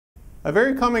A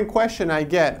very common question I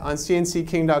get on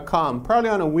CNCKing.com, probably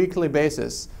on a weekly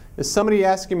basis, is somebody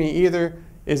asking me either,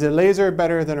 is a laser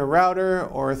better than a router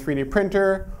or a 3D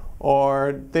printer,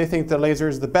 or they think the laser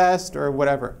is the best, or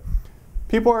whatever.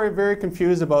 People are very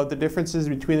confused about the differences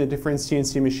between the different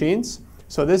CNC machines,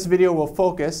 so this video will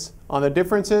focus on the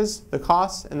differences, the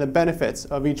costs, and the benefits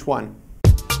of each one.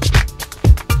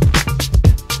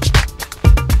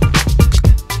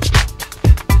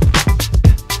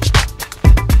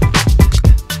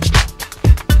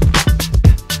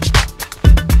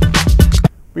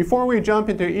 Before we jump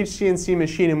into each CNC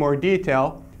machine in more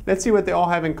detail, let's see what they all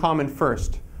have in common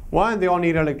first. One, they all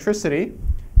need electricity,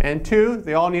 and two,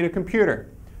 they all need a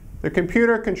computer. The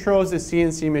computer controls the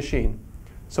CNC machine.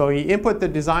 So you input the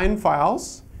design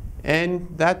files, and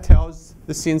that tells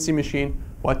the CNC machine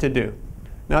what to do.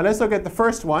 Now let's look at the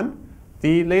first one,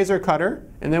 the laser cutter,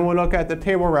 and then we'll look at the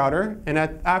table router, and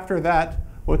after that,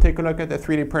 we'll take a look at the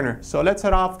 3D printer. So let's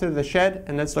head off to the shed,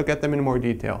 and let's look at them in more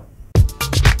detail.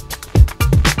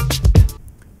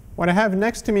 What I have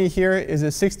next to me here is a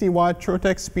 60-watt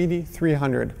Trotec Speedy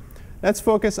 300. Let's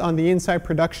focus on the inside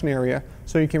production area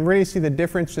so you can really see the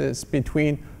differences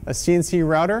between a CNC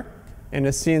router and a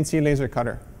CNC laser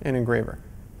cutter and engraver.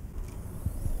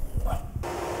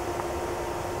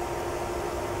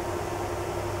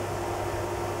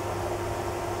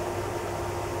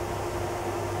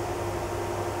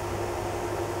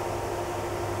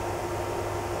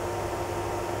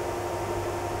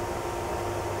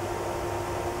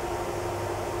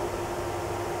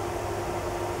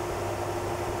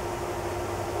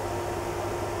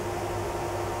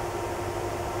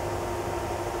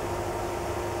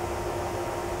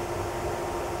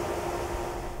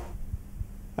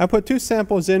 I put two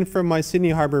samples in from my Sydney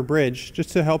Harbor Bridge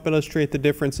just to help illustrate the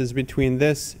differences between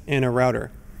this and a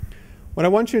router. What I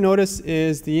want you to notice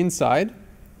is the inside.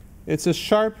 It's a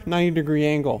sharp 90-degree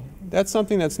angle. That's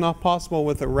something that's not possible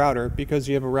with a router because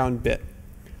you have a round bit.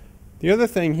 The other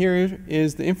thing here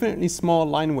is the infinitely small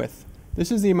line width.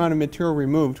 This is the amount of material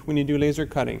removed when you do laser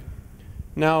cutting.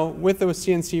 Now with a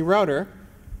CNC router,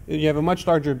 you have a much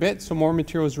larger bit, so more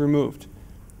material is removed.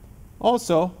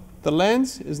 Also, the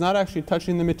lens is not actually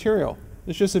touching the material.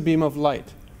 It's just a beam of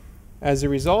light. As a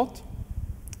result,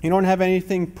 you don't have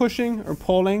anything pushing or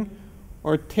pulling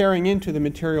or tearing into the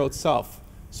material itself.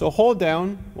 So hold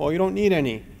down, well, you don't need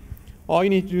any. All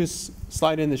you need to do is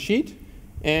slide in the sheet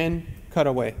and cut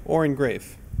away or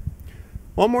engrave.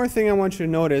 One more thing I want you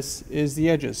to notice is the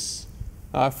edges.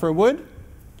 For wood,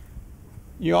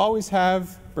 you always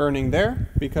have burning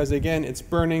there because, again, it's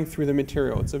burning through the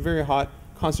material. It's a very hot,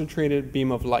 concentrated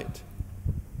beam of light.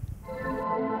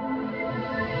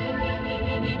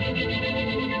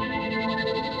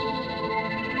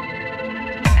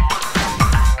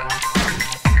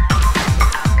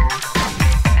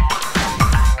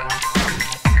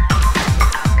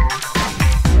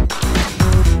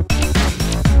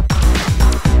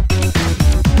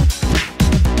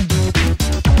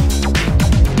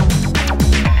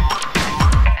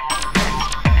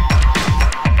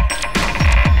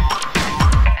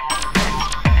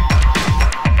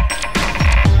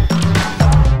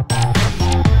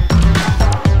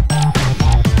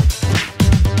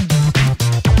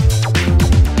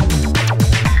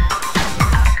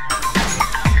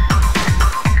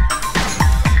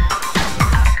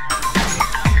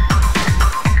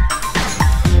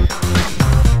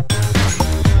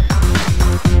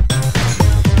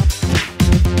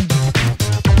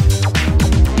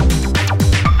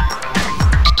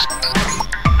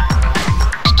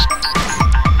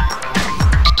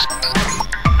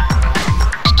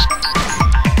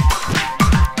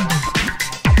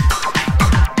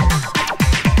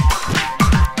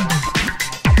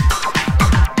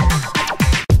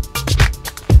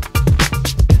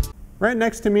 Right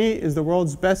next to me is the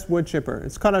world's best wood chipper.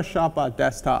 It's called a ShopBot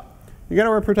desktop. You gotta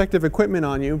wear protective equipment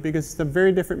on you because it's a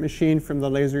very different machine from the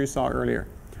laser you saw earlier.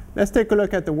 Let's take a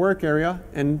look at the work area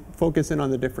and focus in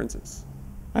on the differences.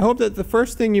 I hope that the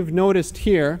first thing you've noticed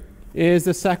here is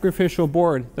the sacrificial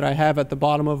board that I have at the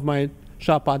bottom of my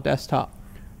ShopBot desktop.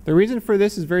 The reason for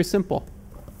this is very simple.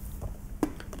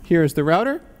 Here's the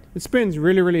router. It spins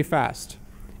really, really fast.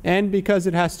 And because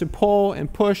it has to pull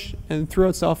and push and throw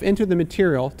itself into the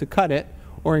material to cut it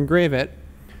or engrave it,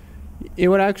 it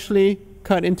would actually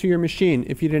cut into your machine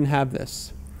if you didn't have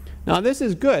this. Now this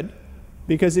is good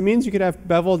because it means you could have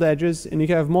beveled edges and you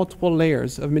can have multiple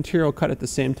layers of material cut at the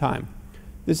same time.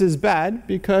 This is bad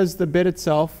because the bit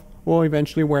itself will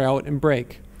eventually wear out and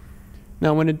break.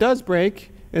 Now when it does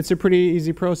break, it's a pretty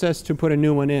easy process to put a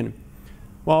new one in.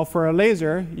 While for a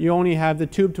laser, you only have the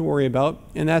tube to worry about,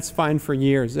 and that's fine for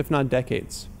years, if not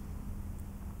decades.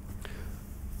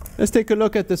 Let's take a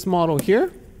look at this model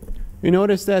here. You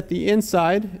notice that the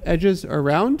inside edges are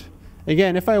round.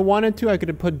 Again, if I wanted to, I could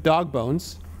have put dog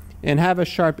bones and have a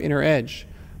sharp inner edge,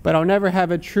 but I'll never have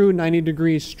a true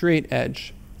 90-degree straight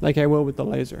edge like I will with the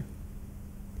laser.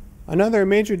 Another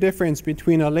major difference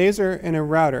between a laser and a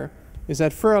router is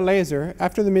that for a laser,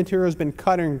 after the material has been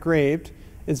cut or engraved,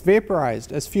 it's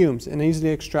vaporized as fumes and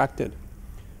easily extracted.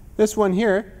 This one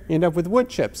here, you end up with wood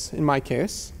chips in my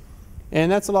case, and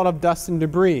that's a lot of dust and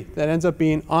debris that ends up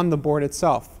being on the board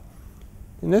itself.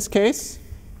 In this case,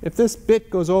 if this bit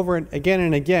goes over it again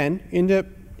and again, you end up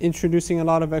introducing a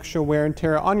lot of extra wear and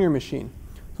tear on your machine.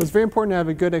 So it's very important to have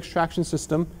a good extraction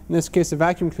system, in this case a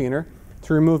vacuum cleaner,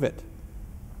 to remove it.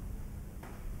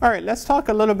 All right, let's talk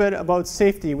a little bit about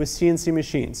safety with CNC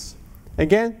machines.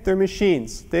 Again, they're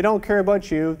machines. They don't care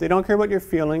about you. They don't care about your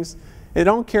feelings. They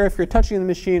don't care if you're touching the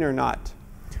machine or not.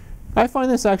 I find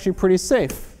this actually pretty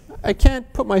safe. I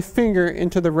can't put my finger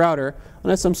into the router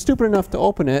unless I'm stupid enough to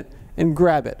open it and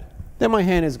grab it. Then my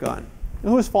hand is gone.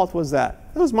 And whose fault was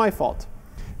that? It was my fault.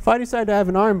 If I decide to have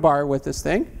an arm bar with this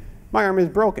thing, my arm is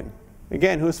broken.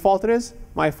 Again, whose fault it is?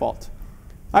 My fault.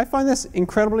 I find this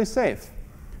incredibly safe.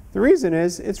 The reason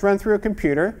is it's run through a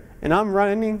computer, and I'm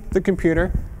running the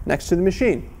computer next to the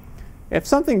machine. If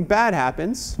something bad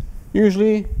happens,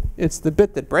 usually it's the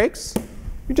bit that breaks,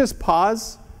 you just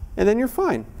pause, and then you're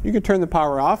fine. You can turn the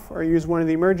power off or use one of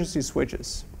the emergency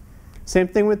switches. Same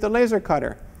thing with the laser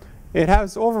cutter. It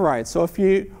has override, so if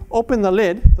you open the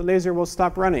lid, the laser will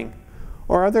stop running.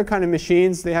 Or other kind of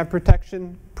machines, they have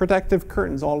protective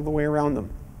curtains all the way around them.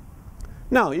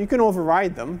 Now, you can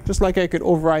override them, just like I could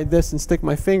override this and stick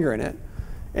my finger in it.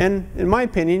 And in my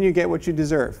opinion, you get what you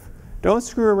deserve. Don't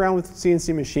screw around with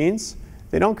CNC machines.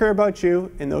 They don't care about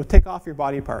you, and they'll take off your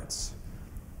body parts.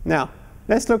 Now,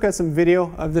 let's look at some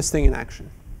video of this thing in action.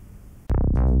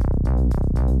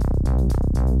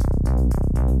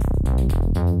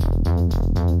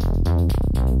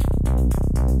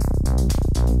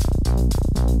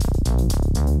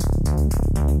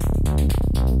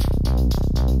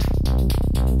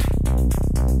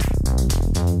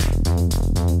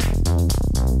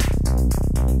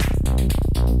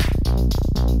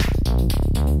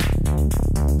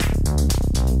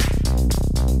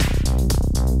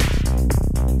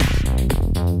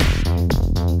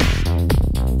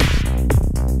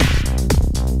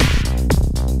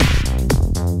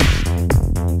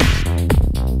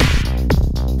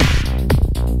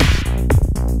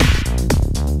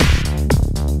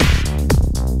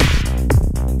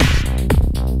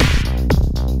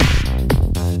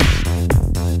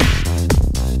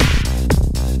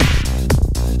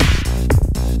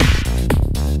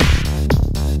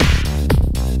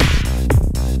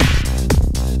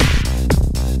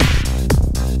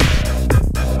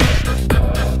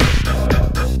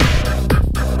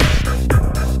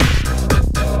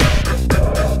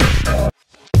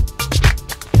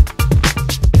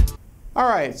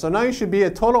 Alright, so now you should be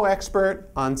a total expert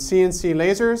on CNC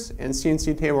lasers and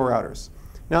CNC table routers.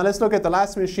 Now let's look at the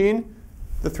last machine,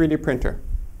 the 3D printer.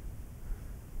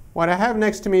 What I have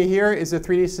next to me here is a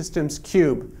 3D Systems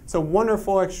Cube. It's a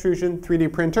wonderful extrusion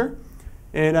 3D printer,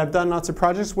 and I've done lots of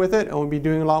projects with it, and we'll be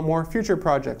doing a lot more future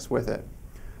projects with it.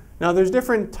 Now there's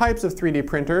different types of 3D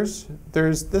printers.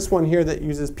 There's this one here that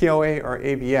uses PLA or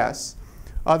ABS.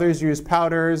 Others use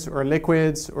powders or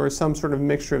liquids or some sort of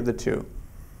mixture of the two.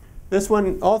 This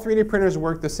one, all 3D printers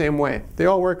work the same way. They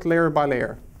all work layer by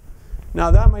layer.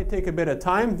 Now that might take a bit of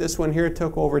time. This one here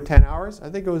took over 10 hours. I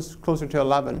think it was closer to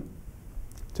 11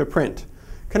 to print.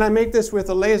 Can I make this with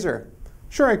a laser?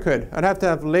 Sure I could. I'd have to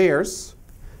have layers,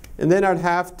 and then I'd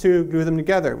have to glue them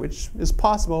together, which is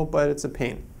possible, but it's a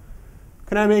pain.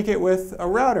 Can I make it with a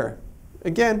router?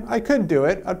 Again, I could do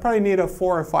it. I'd probably need a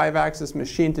 4 or 5 axis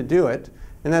machine to do it,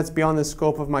 and that's beyond the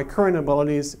scope of my current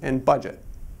abilities and budget.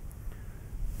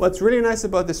 What's really nice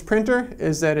about this printer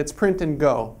is that it's print and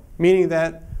go, meaning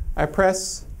that I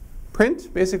press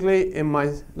print basically in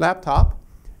my laptop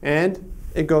and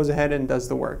it goes ahead and does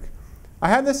the work. I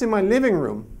have this in my living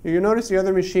room. You notice the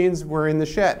other machines were in the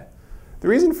shed. The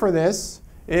reason for this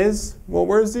is, well,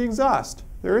 where's the exhaust?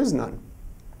 There is none.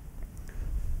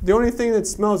 The only thing that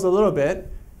smells a little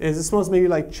bit is it smells maybe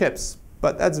like chips,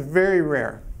 but that's very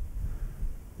rare.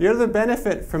 The other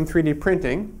benefit from 3D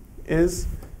printing is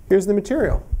here's the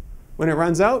material. When it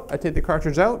runs out, I take the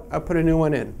cartridge out, I put a new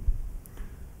one in.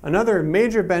 Another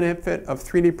major benefit of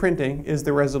 3D printing is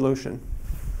the resolution.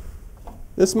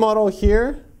 This model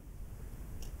here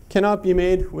cannot be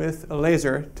made with a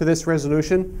laser to this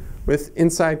resolution with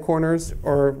inside corners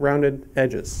or rounded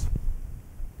edges.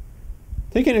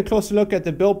 Taking a closer look at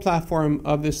the build platform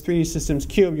of this 3D Systems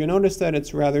Cube, you'll notice that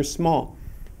it's rather small.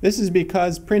 This is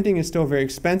because printing is still very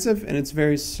expensive and it's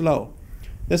very slow.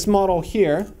 This model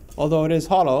here, although it is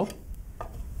hollow,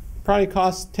 probably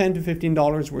costs $10 to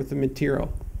 $15 worth of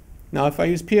material. Now if I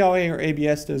use PLA or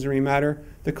ABS, doesn't really matter.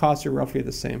 The costs are roughly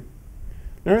the same.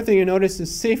 Another thing you notice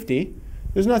is safety.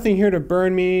 There's nothing here to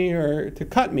burn me or to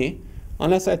cut me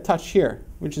unless I touch here,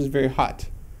 which is very hot.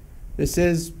 This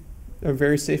is a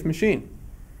very safe machine.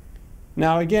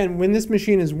 Now again, when this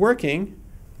machine is working,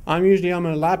 I'm usually on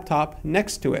my laptop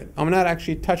next to it. I'm not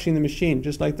actually touching the machine,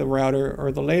 just like the router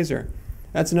or the laser.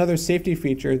 That's another safety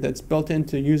feature that's built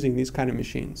into using these kind of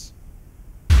machines.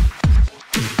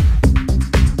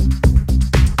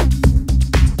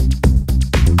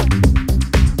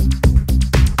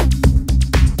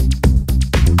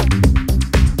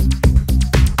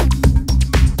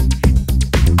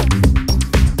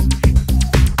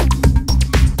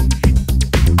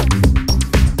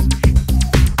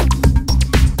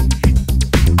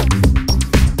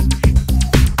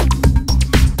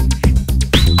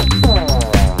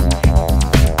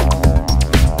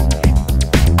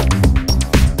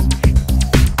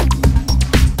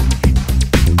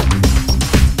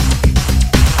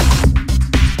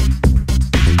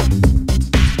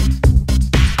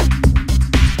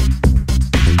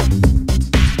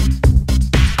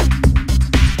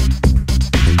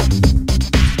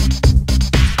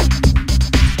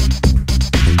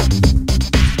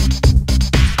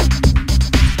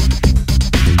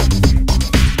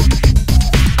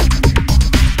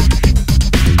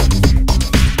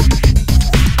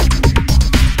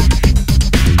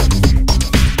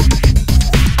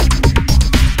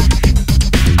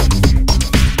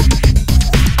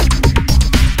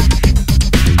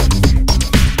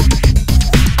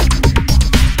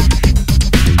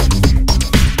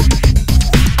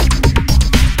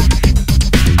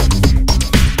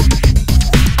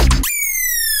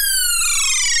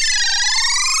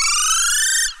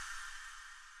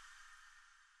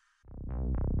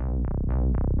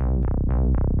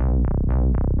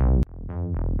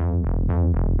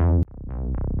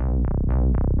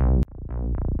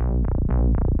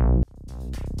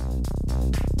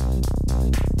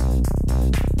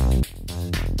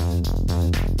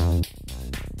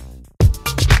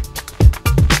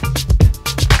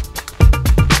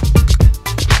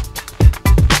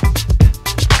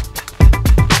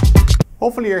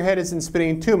 Hopefully your head isn't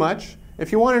spinning too much.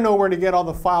 If you want to know where to get all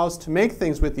the files to make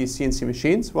things with these CNC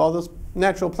machines, well, the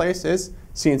natural place is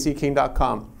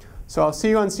CNCKing.com. So I'll see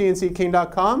you on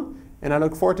CNCKing.com, and I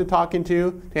look forward to talking to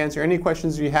you to answer any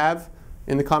questions you have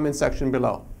in the comment section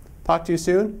below. Talk to you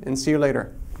soon, and see you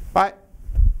later. Bye.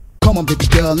 Come on, baby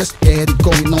girl, let's get it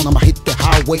going on. I'ma hit the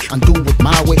highway and do it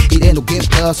my way. It ain't no game,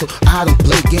 girl, so I don't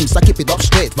play games. I keep it up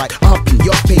straight, right up in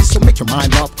your face. So make your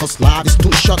mind up, cause life is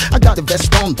too short. I got the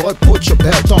vest on, boy, put your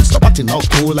belt on. Stop acting all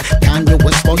cool like Kanye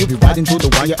West. You'll be riding through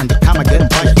the wire, and the time I get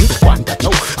fire. You don't want that,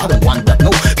 no, I don't want that,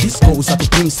 no. This goes out to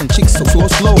prints and chicks so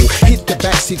slow. Hit the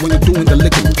backseat when you're doing the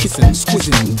licking, kissing,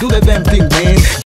 squeezing. Do the damn thing, man.